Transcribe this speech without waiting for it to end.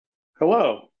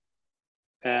Hello,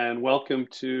 and welcome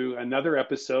to another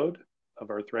episode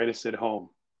of Arthritis at Home.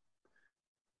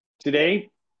 Today,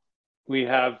 we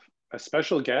have a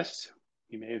special guest.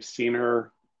 You may have seen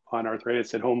her on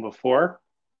Arthritis at Home before.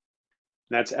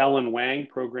 That's Ellen Wang,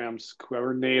 Programs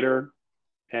Coordinator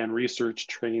and Research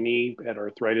Trainee at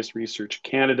Arthritis Research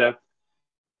Canada.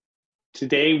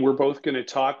 Today, we're both going to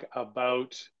talk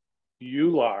about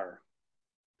EULAR,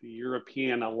 the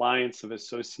European Alliance of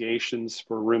Associations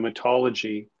for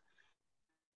Rheumatology,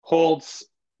 holds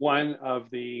one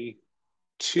of the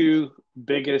two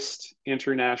biggest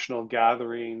international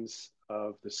gatherings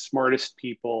of the smartest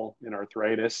people in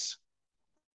arthritis,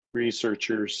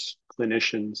 researchers,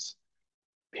 clinicians,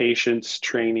 patients,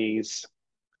 trainees,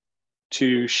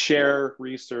 to share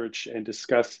research and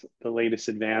discuss the latest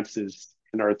advances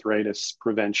in arthritis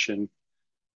prevention,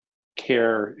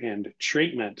 care, and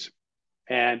treatment.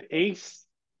 And ACE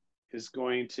is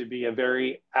going to be a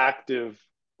very active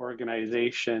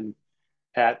organization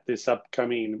at this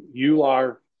upcoming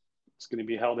EULAR. It's going to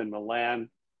be held in Milan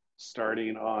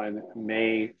starting on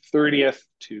May 30th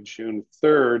to June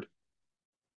 3rd.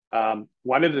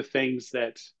 One of the things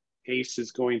that ACE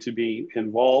is going to be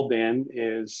involved in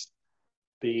is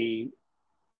the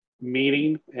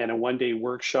meeting and a one-day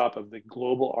workshop of the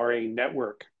Global RA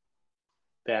Network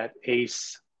that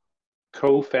ACE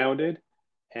co-founded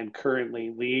and currently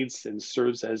leads and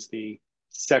serves as the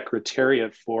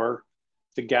secretariat for.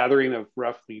 The gathering of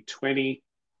roughly 20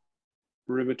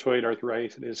 rheumatoid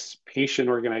arthritis patient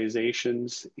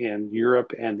organizations in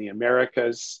Europe and the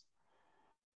Americas.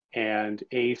 And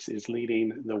ACE is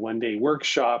leading the one-day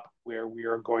workshop where we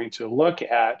are going to look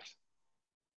at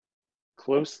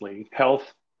closely health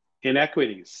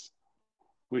inequities,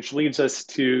 which leads us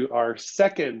to our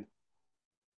second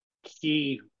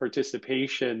key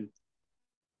participation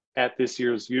at this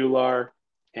year's EULAR,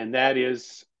 and that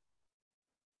is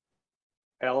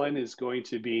Ellen is going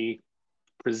to be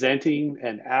presenting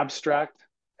an abstract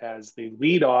as the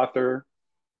lead author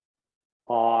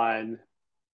on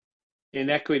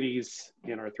inequities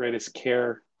in arthritis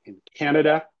care in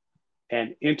Canada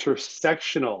and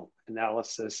intersectional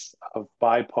analysis of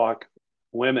BIPOC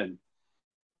women.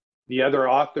 The other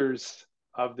authors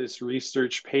of this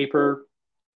research paper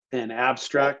and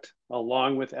abstract,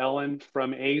 along with Ellen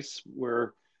from ACE,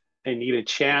 were Anita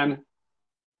Chan,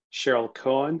 Cheryl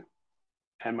Cohen,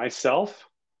 and myself.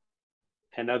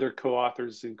 And other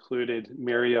co-authors included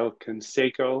Mario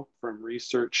Canseco from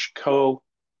Research Co.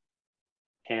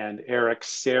 and Eric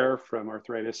Sayre from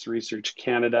Arthritis Research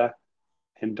Canada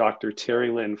and Dr.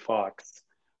 Terry Lynn Fox.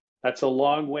 That's a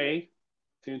long way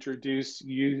to introduce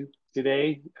you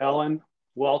today, Ellen.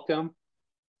 Welcome,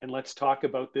 and let's talk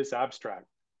about this abstract.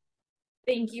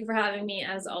 Thank you for having me,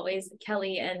 as always,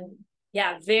 Kelly. And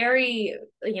yeah, very,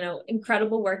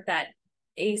 incredible work that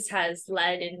ACE has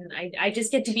led. And I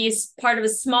just get to be a part of a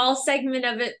small segment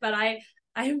of it, but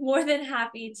I'm more than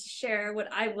happy to share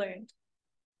what I've learned.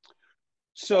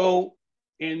 So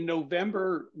in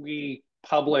November, we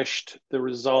published the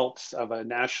results of a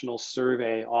national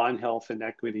survey on health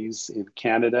inequities in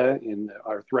Canada in the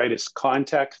arthritis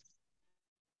context.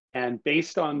 And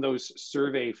based on those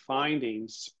survey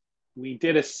findings, we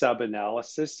did a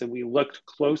sub-analysis and we looked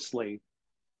closely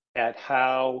at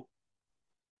how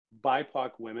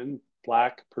BIPOC women,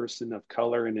 Black, person of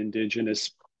color, and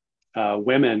Indigenous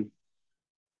women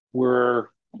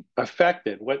were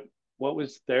affected. What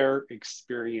was their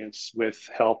experience with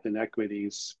health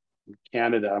inequities in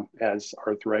Canada as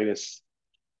arthritis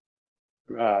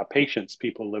patients,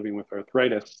 people living with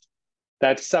arthritis?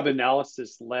 That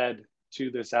sub-analysis led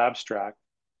to this abstract.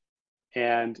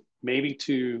 And maybe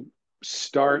to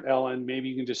start, Ellen, maybe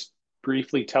you can just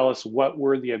briefly tell us what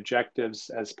were the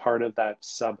objectives as part of that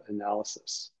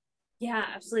sub-analysis. Yeah,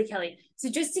 absolutely, Kelly.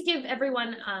 So just to give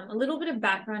everyone a little bit of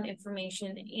background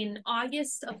information, in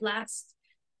August of last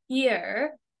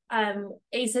year,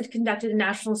 ACE had conducted a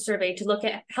national survey to look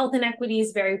at health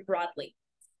inequities very broadly.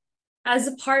 As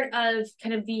a part of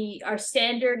kind of our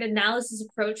standard analysis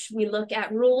approach, we look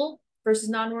at rural versus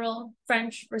non-rural,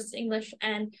 French versus English,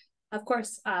 and of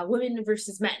course, women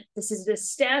versus men. This is the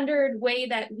standard way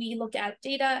that we look at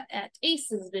data at ACE.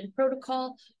 This has been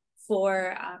protocol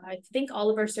for, I think, all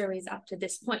of our surveys up to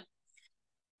this point.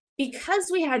 Because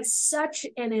we had such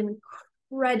an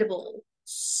incredible,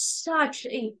 such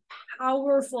a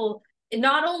powerful,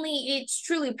 not only it's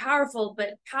truly powerful,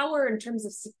 but power in terms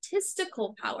of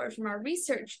statistical power from our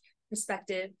research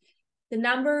perspective, the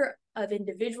number of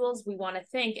individuals, we want to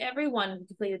thank everyone who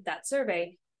completed that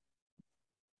survey.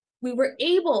 We were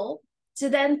able to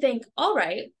then think, all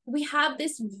right, we have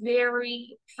this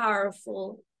very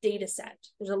powerful data set.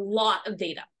 There's a lot of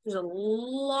data. There's a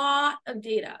lot of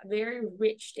data, very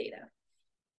rich data.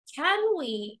 Can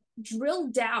we drill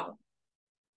down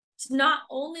to not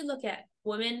only look at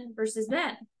women versus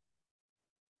men?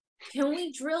 Can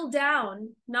we drill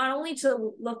down not only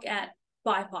to look at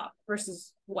BIPOC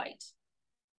versus white?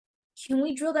 Can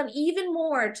we drill down even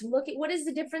more to look at what is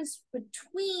the difference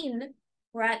between,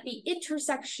 we're at the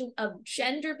intersection of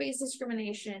gender-based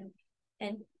discrimination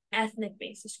and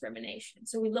ethnic-based discrimination.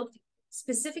 So we looked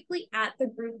specifically at the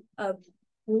group of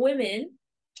women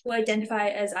who identify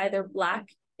as either Black,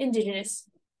 Indigenous,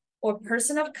 or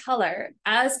person of color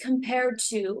as compared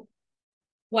to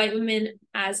white women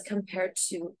as compared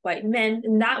to white men.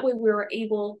 And that way we were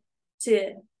able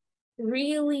to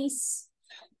really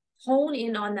hone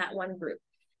in on that one group.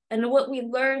 And what we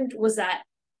learned was that,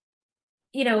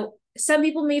 you know, some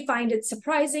people may find it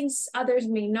surprising, others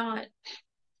may not,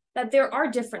 that there are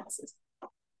differences.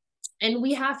 And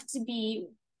we have to be,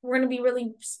 we're going to be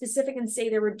really specific and say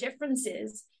there were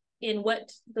differences in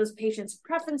what those patients'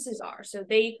 preferences are. So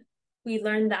we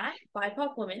learned that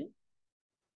BIPOC women,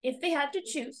 if they had to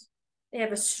choose, they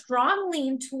have a strong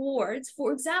lean towards,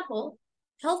 for example,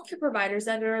 healthcare providers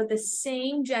that are the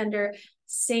same gender,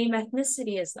 same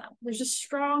ethnicity as them. There's a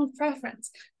strong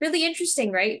preference. Really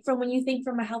interesting, right? From when you think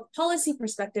from a health policy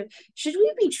perspective, should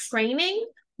we be training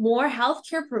more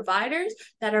healthcare providers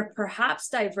that are perhaps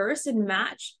diverse and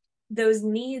match those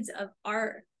needs of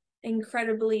our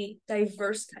incredibly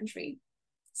diverse country?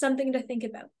 Something to think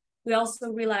about. We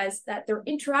also realize that their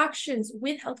interactions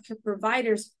with healthcare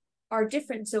providers are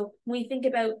different. So when we think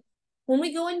about when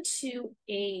we go into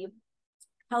a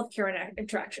healthcare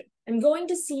interaction, I'm going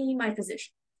to see my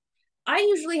physician. I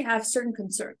usually have certain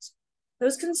concerns.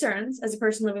 Those concerns, as a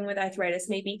person living with arthritis,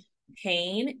 may be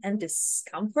pain and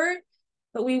discomfort.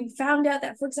 But we found out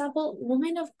that, for example,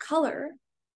 women of color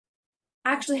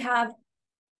actually have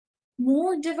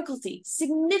more difficulty,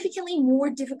 significantly more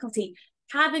difficulty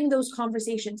having those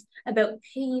conversations about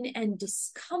pain and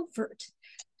discomfort.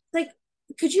 Like,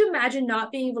 could you imagine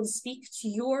not being able to speak to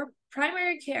your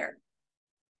primary care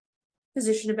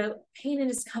physician about pain and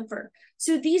discomfort?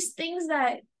 So these things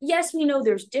that, yes, we know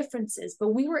there's differences, but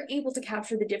we were able to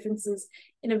capture the differences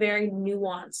in a very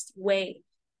nuanced way,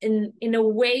 in a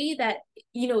way that,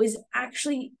 you know, is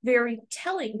actually very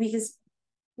telling, because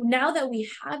now that we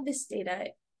have this data,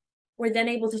 we're then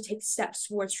able to take steps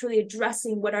towards truly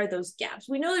addressing what are those gaps.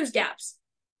 We know there's gaps,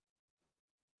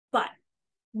 but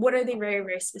what are they very,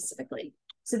 very specifically?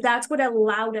 So that's what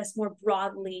allowed us more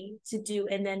broadly to do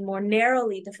and then more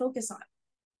narrowly to focus on.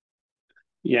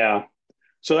 Yeah.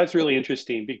 So that's really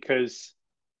interesting because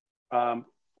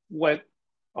what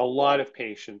a lot of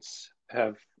patients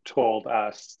have told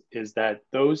us is that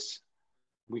those,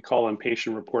 we call them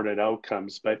patient-reported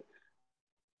outcomes, but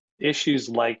issues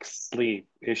like sleep,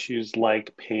 issues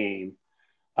like pain,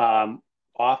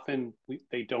 often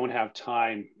they don't have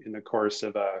time in the course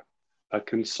of a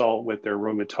consult with their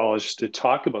rheumatologist to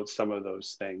talk about some of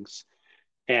those things.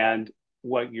 And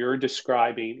what you're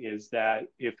describing is that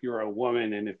if you're a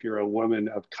woman and if you're a woman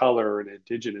of color, an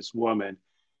Indigenous woman,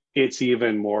 it's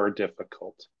even more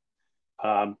difficult.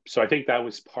 So I think that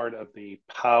was part of the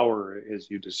power,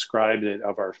 as you described it,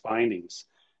 of our findings.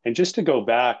 And just to go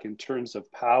back in terms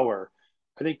of power,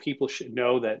 I think people should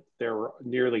know that there were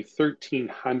nearly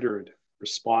 1,300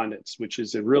 respondents, which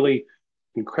is a really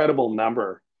incredible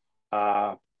number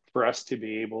for us to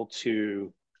be able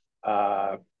to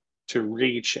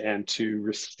reach and to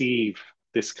receive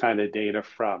this kind of data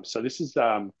from. So this is,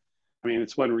 I mean,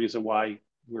 it's one reason why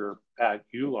we're at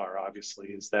EULAR, obviously,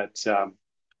 is that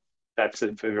that's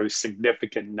a very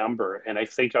significant number. And I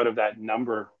think out of that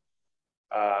number,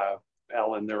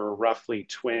 Ellen, there were roughly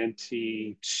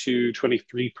 23%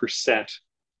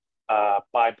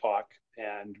 BIPOC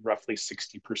and roughly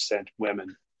 60%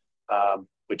 women,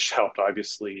 which helped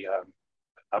obviously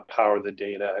power the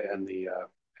data and the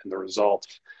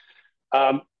results.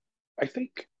 I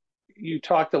think you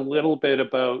talked a little bit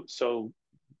about, so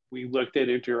we looked at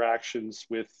interactions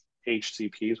with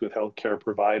HCPs, with healthcare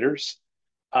providers.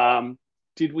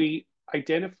 Did we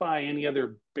identify any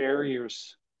other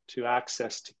barriers to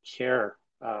access to care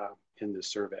in this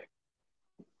survey?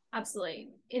 Absolutely.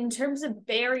 In terms of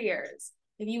barriers,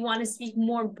 if you want to speak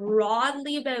more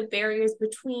broadly about barriers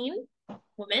between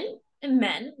women and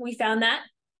men, we found that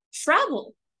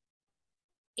travel.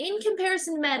 In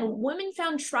comparison to men, women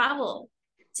found travel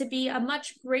to be a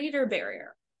much greater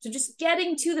barrier. So just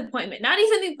getting to the appointment, not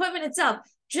even the appointment itself,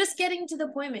 just getting to the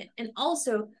appointment, and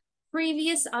also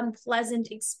previous unpleasant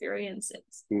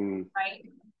experiences, right?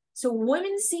 So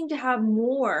women seem to have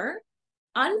more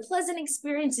unpleasant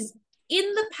experiences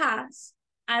in the past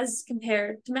as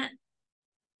compared to men.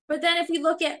 But then if we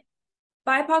look at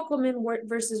BIPOC women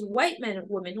versus white men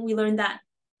women, we learned that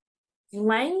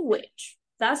language,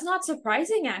 that's not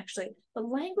surprising actually, but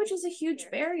language is a huge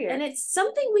barrier and it's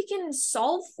something we can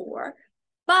solve for.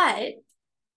 But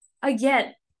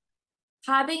again,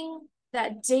 having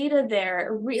that data there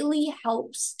really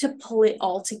helps to pull it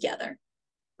all together,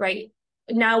 right?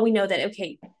 Now we know that,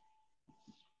 okay,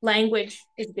 language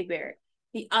is a big barrier.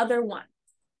 The other one,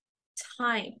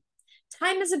 time.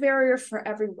 Time is a barrier for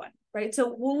everyone, right?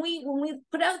 So when we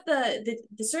put out the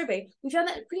survey, we found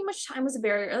that pretty much time was a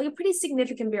barrier, like a pretty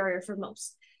significant barrier for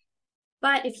most.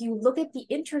 But if you look at the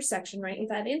intersection, right, if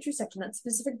that intersection, that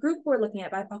specific group we're looking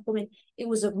at, BIPOC women, it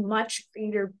was a much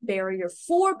greater barrier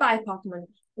for BIPOC women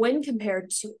when compared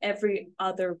to every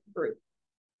other group.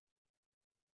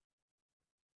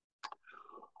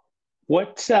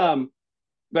 What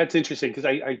that's interesting because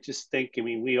I just think, I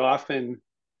mean, we often,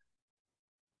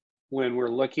 when we're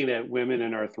looking at women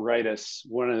and arthritis,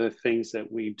 one of the things that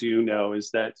we do know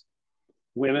is that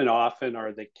women often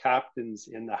are the captains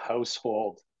in the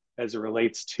household as it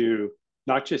relates to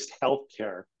not just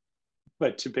healthcare,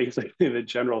 but to basically the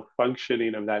general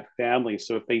functioning of that family.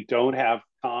 So if they don't have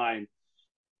time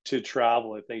to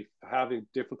travel, if they have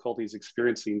difficulties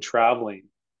experiencing traveling,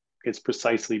 it's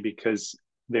precisely because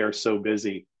they're so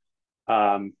busy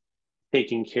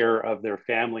taking care of their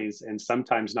families and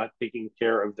sometimes not taking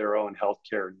care of their own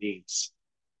healthcare needs.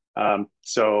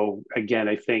 So again,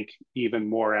 I think even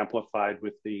more amplified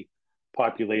with the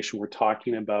population we're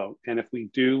talking about. And if we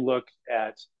do look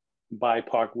at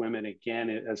BIPOC women again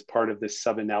as part of this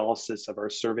sub-analysis of our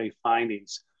survey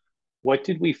findings, what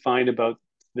did we find about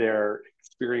their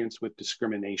experience with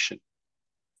discrimination?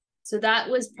 So that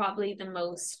was probably the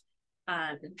most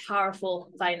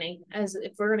powerful finding, as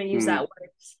if we're going to use that word.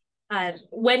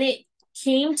 When it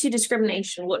came to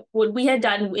discrimination, what we had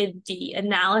done with the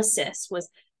analysis was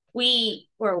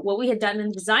what we had done in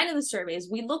the design of the surveys,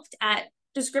 we looked at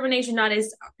discrimination not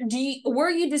as were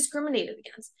you discriminated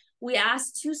against? We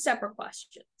asked two separate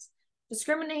questions: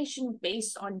 discrimination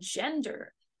based on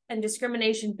gender and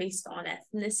discrimination based on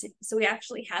ethnicity. So we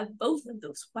actually have both of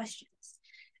those questions.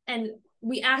 And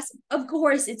we asked, of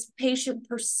course, it's patient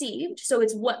perceived. So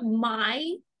it's what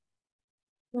my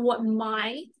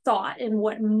thought and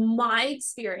what my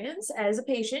experience as a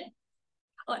patient,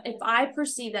 if I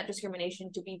perceive that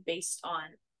discrimination to be based on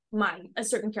a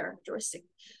certain characteristic.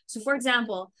 So for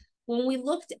example, when we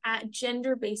looked at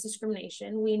gender-based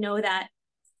discrimination, we know that,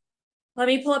 let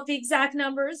me pull up the exact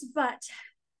numbers, but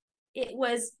it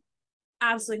was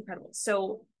absolutely incredible.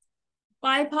 So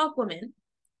BIPOC women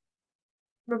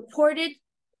reported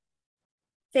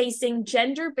facing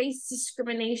gender-based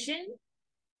discrimination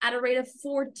at a rate of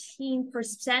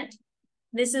 14%.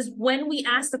 This is when we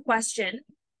ask the question,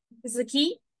 this is the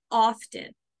key,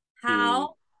 often.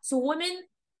 How? So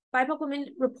BIPOC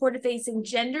women reported facing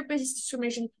gender-based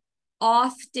discrimination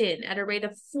often at a rate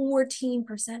of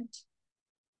 14%.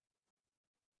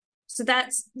 So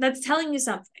that's telling you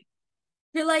something.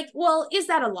 You're like, well, is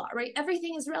that a lot, right?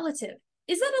 Everything is relative.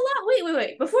 Is that a lot?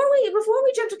 Wait. Before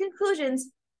we jump to conclusions,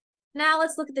 now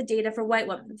let's look at the data for white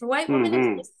women. For white women,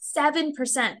 it was 7%.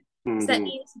 So that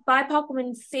means BIPOC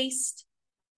women faced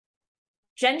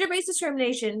gender-based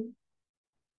discrimination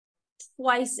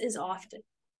twice as often.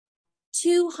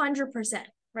 200%,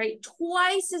 right?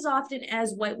 Twice as often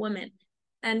as white women.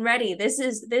 And this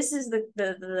is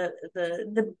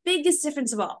the biggest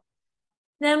difference of all.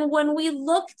 Then when we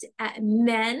looked at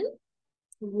men,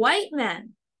 white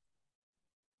men,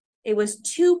 it was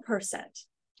 2%.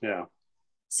 Yeah.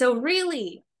 So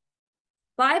really,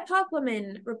 BIPOC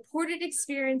women reported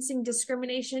experiencing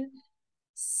discrimination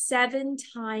 7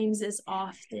 times as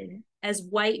often as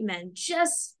white men,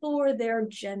 just for their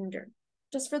gender.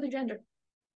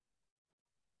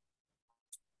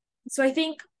 So I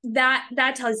think that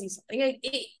tells you something.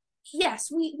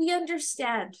 Yes, we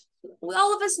understand.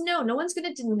 All of us know, no one's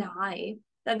going to deny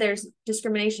that there's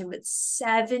discrimination, but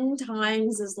 7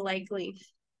 times as likely.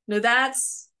 No,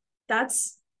 that's I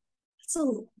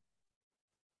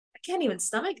can't even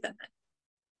stomach that.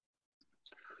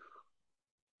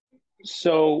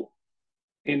 So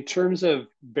in terms of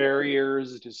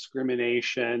barriers,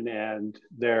 discrimination, and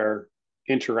their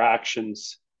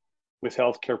interactions with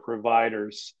healthcare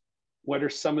providers, what are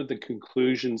some of the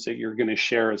conclusions that you're going to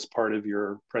share as part of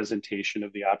your presentation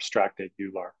of the abstract at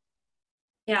ULAR?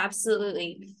 Yeah,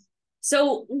 absolutely.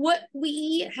 So what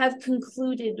we have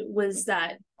concluded was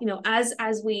that,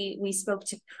 as we spoke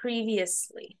to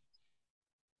previously,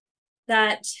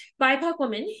 that BIPOC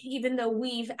women, even though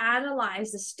we've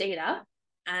analyzed this data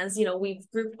as, we've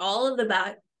grouped all of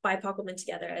the BIPOC women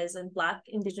together as in Black,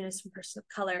 Indigenous, and person of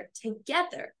color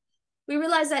together, we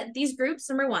realize that these groups,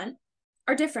 number one,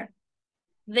 are different.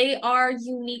 They are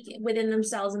unique within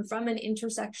themselves, and from an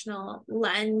intersectional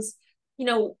lens,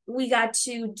 we got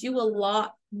to do a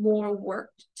lot more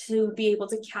work to be able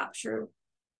to capture,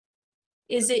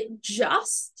 is it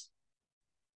just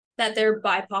that they're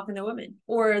BIPOC and they're women,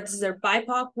 or is they're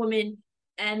BIPOC women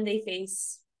and they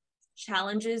face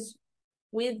challenges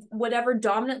with whatever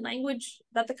dominant language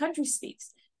that the country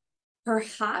speaks?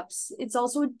 Perhaps it's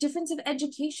also a difference of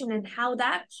education and how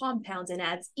that compounds and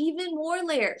adds even more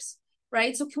layers,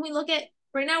 right? So can we look at,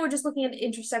 right now we're just looking at the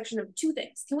intersection of two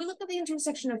things. Can we look at the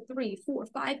intersection of 3, 4,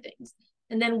 5 things?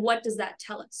 And then what does that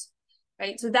tell us,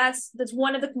 right? So that's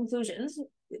one of the conclusions.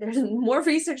 There's more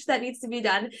research that needs to be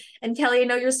done. And Kelly, I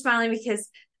know you're smiling because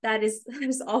that is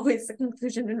always the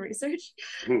conclusion in research.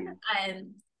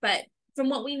 But from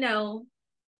what we know,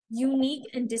 unique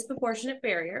and disproportionate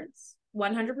barriers,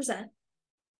 100%.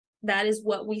 That is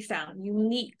what we found,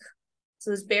 unique.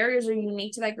 So those barriers are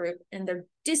unique to that group and they're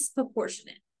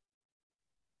disproportionate.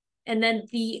 And then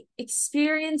the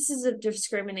experiences of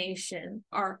discrimination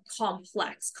are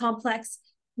complex. Complex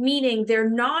meaning they're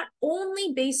not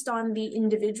only based on the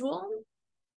individual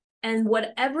and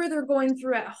whatever they're going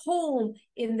through at home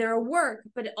in their work,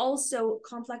 but also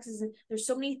complexes. There's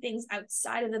so many things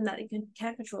outside of them that they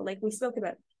can't control. Like we spoke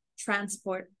about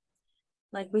transport,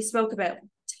 like we spoke about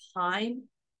time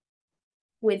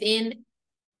within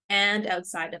and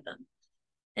outside of them.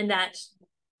 And that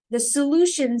the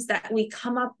solutions that we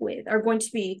come up with are going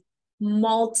to be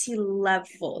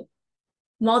multi-level.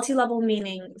 Multi-level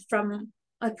meaning from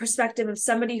a perspective of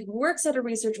somebody who works at a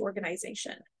research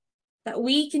organization, that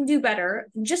we can do better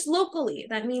just locally.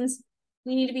 That means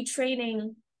we need to be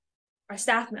training our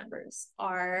staff members,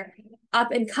 our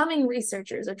up and coming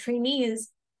researchers, our trainees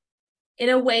in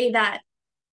a way that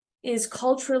is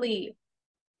culturally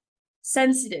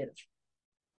sensitive,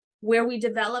 where we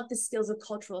develop the skills of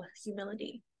cultural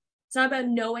humility. It's not about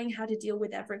knowing how to deal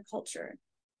with every culture,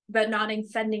 about not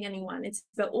offending anyone. It's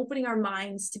about opening our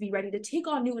minds to be ready to take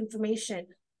on new information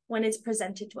when it's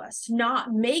presented to us, to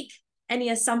not make any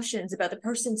assumptions about the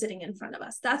person sitting in front of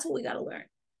us. That's what we got to learn.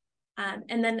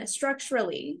 And then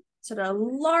structurally, so at a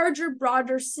larger,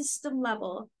 broader system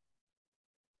level,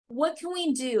 what can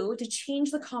we do to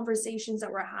change the conversations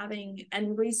that we're having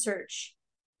and research?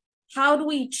 How do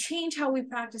we change how we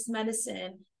practice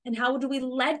medicine? And how do we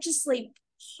legislate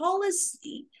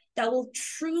policy that will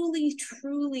truly,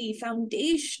 truly,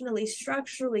 foundationally,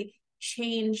 structurally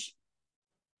change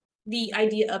the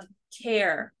idea of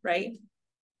care, right?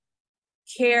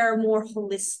 Care more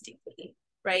holistically,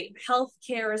 right?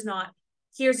 Healthcare is not,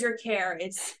 here's your care.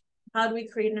 It's how do we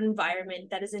create an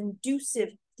environment that is conducive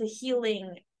to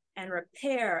healing and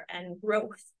repair and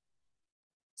growth?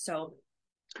 So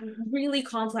really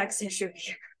complex issue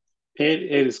here. It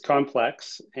is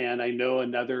complex. And I know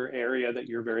another area that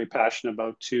you're very passionate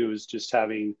about too is just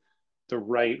having the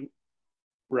right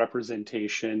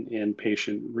representation in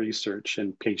patient research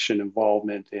and patient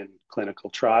involvement in clinical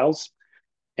trials.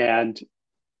 And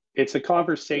it's a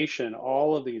conversation,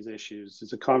 all of these issues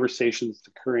is a conversation that's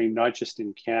occurring not just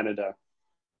in Canada,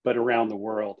 but around the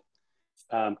world.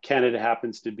 Canada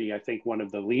happens to be, I think, one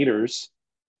of the leaders,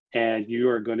 and you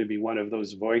are going to be one of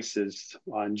those voices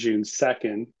on June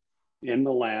 2nd in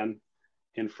Milan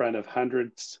in front of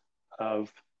hundreds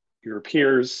of your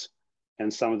peers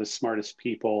and some of the smartest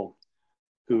people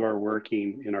who are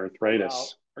working in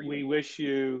arthritis. Well, we wish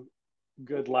you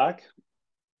good luck.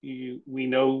 We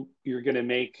know you're going to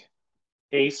make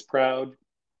ACE proud.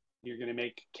 You're going to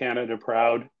make Canada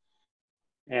proud.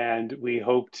 And we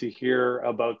hope to hear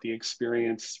about the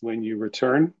experience when you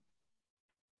return.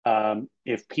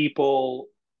 If people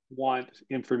want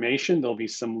information, there'll be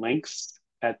some links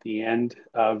at the end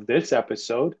of this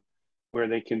episode where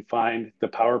they can find the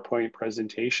PowerPoint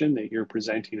presentation that you're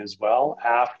presenting as well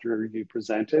after you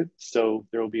present it. So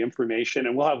there will be information,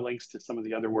 and we'll have links to some of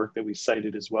the other work that we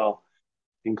cited as well,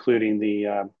 including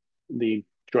the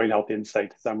Joint Health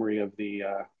Insight summary of the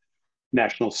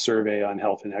National Survey on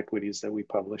Health Inequities that we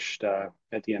published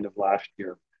at the end of last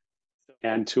year.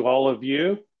 And to all of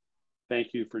you,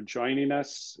 thank you for joining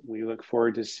us. We look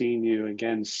forward to seeing you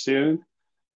again soon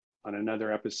on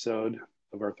another episode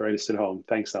of Arthritis at Home.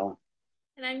 Thanks, Ellen.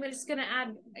 And I'm just going to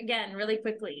add again really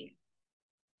quickly,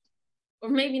 or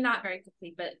maybe not very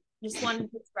quickly, but just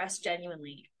wanted to express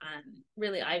genuinely,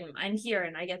 really, I'm here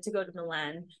and I get to go to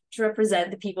Milan to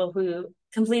represent the people who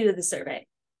completed the survey.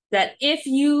 That if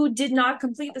you did not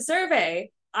complete the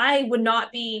survey, I would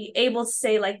not be able to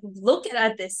say, like, look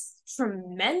at this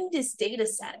tremendous data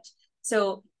set.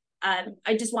 So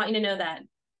I just want you to know that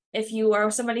if you are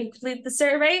somebody who completed the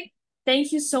survey,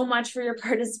 Thank you so much for your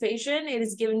participation. It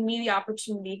has given me the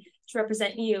opportunity to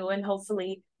represent you and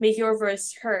hopefully make your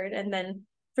voice heard. And then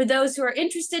for those who are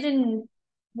interested in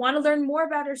want to learn more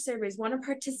about our surveys, want to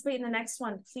participate in the next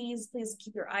one, please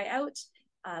keep your eye out.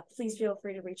 Please feel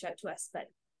free to reach out to us.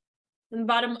 But from the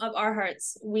bottom of our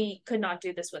hearts, we could not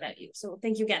do this without you. So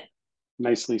thank you again.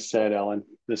 Nicely said, Ellen.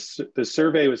 The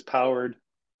survey was powered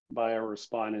by our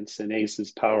respondents, and ACE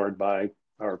is powered by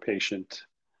our patient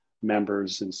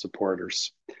members and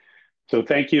supporters. So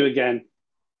thank you again.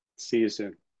 See you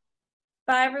soon.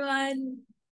 Bye, everyone.